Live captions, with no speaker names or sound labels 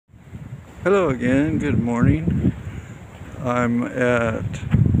Hello again, good morning. I'm at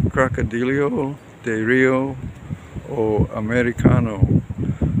Crocodilio de Rio o Americano.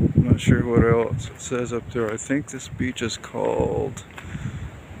 I'm not sure what else it says up there. I think this beach is called,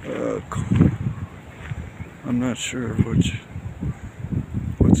 I'm not sure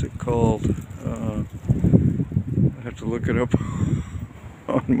what's it called. I have to look it up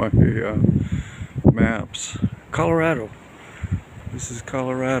on my maps. Colorado. This is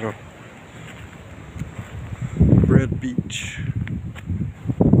Colorado. Red Beach.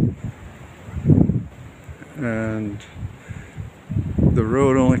 And the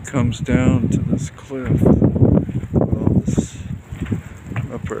road only comes down to this cliff. Well, this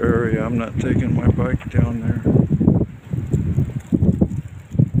upper area. I'm not taking my bike down there.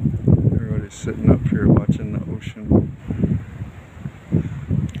 Everybody's sitting up here watching the ocean.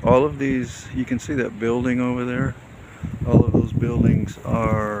 All of these, you can see that building over there. All of those buildings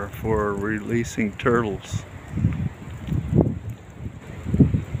are for releasing turtles.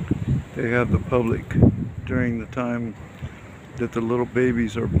 They have the public during the time that the little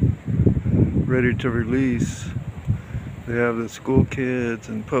babies are ready to release. They have the school kids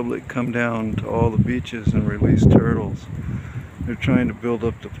and public come down to all the beaches and release turtles. They're trying to build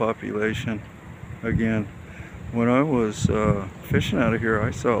up the population again. When I was fishing out of here,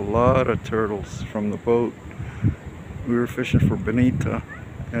 I saw a lot of turtles from the boat. We were fishing for bonita,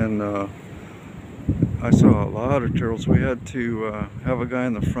 and I saw a lot of turtles. We had to have a guy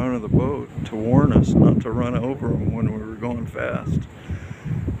in the front of the boat to warn us not to run over them when we were going fast.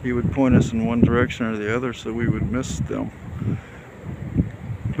 He would point us in one direction or the other so we would miss them.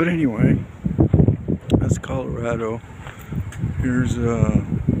 But anyway, that's Colorado. Here's the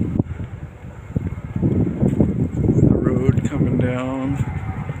road coming down,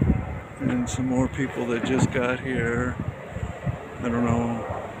 and some more people that just got here. I don't know.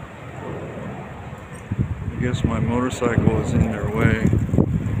 I guess my motorcycle is in their way.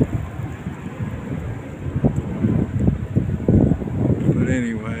 But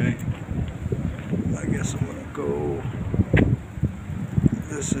anyway, I guess I'm gonna go.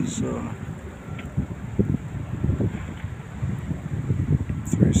 This is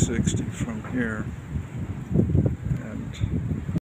 360 from here.